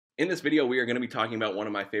In this video, we are going to be talking about one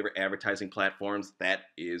of my favorite advertising platforms, that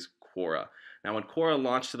is Quora. Now, when Quora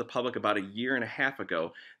launched to the public about a year and a half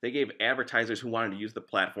ago, they gave advertisers who wanted to use the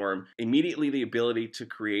platform immediately the ability to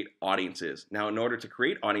create audiences. Now, in order to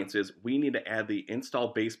create audiences, we need to add the install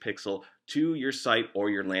base pixel to your site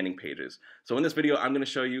or your landing pages. So in this video, I'm going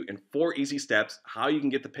to show you in 4 easy steps how you can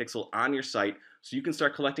get the pixel on your site so you can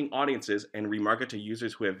start collecting audiences and remarket to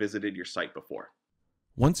users who have visited your site before.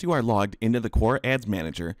 Once you are logged into the Quora Ads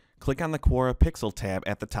Manager, click on the Quora Pixel tab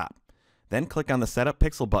at the top. Then click on the Setup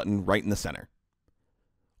Pixel button right in the center.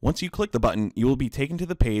 Once you click the button, you will be taken to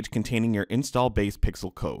the page containing your install base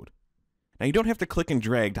pixel code. Now you don't have to click and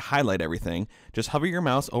drag to highlight everything, just hover your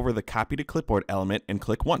mouse over the Copy to Clipboard element and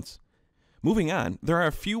click once. Moving on, there are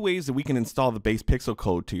a few ways that we can install the base pixel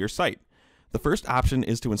code to your site. The first option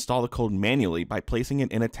is to install the code manually by placing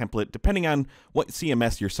it in a template depending on what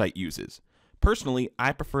CMS your site uses. Personally,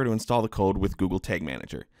 I prefer to install the code with Google Tag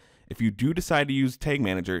Manager. If you do decide to use Tag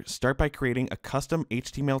Manager, start by creating a custom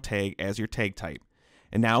HTML tag as your tag type.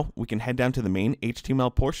 And now we can head down to the main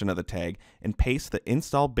HTML portion of the tag and paste the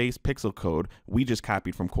install base pixel code we just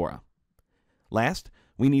copied from Quora. Last,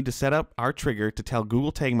 we need to set up our trigger to tell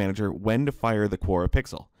Google Tag Manager when to fire the Quora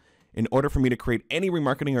Pixel. In order for me to create any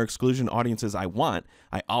remarketing or exclusion audiences I want,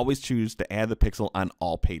 I always choose to add the pixel on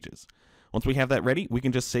all pages. Once we have that ready, we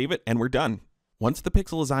can just save it and we're done. Once the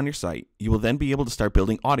pixel is on your site, you will then be able to start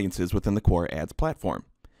building audiences within the Quora Ads platform.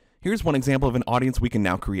 Here's one example of an audience we can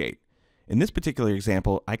now create. In this particular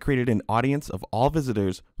example, I created an audience of all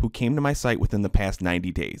visitors who came to my site within the past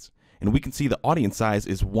 90 days. And we can see the audience size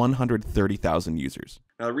is 130,000 users.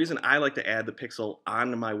 Now, the reason I like to add the pixel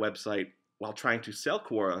onto my website while trying to sell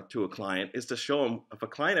Quora to a client is to show them, if a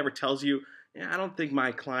client ever tells you, I don't think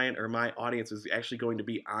my client or my audience is actually going to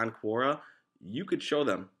be on Quora, you could show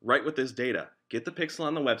them right with this data. Get the pixel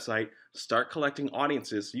on the website, start collecting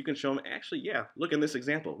audiences so you can show them, actually, yeah, look in this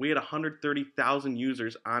example. We had 130,000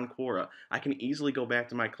 users on Quora. I can easily go back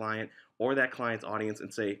to my client or that client's audience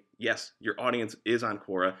and say, yes, your audience is on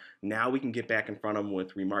Quora. Now we can get back in front of them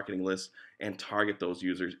with remarketing lists and target those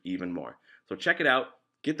users even more. So check it out.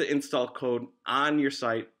 Get the install code on your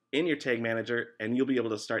site in your tag manager, and you'll be able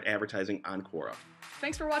to start advertising on Quora.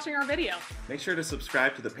 Thanks for watching our video. Make sure to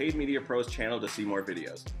subscribe to the Paid Media Pros channel to see more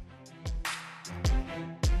videos.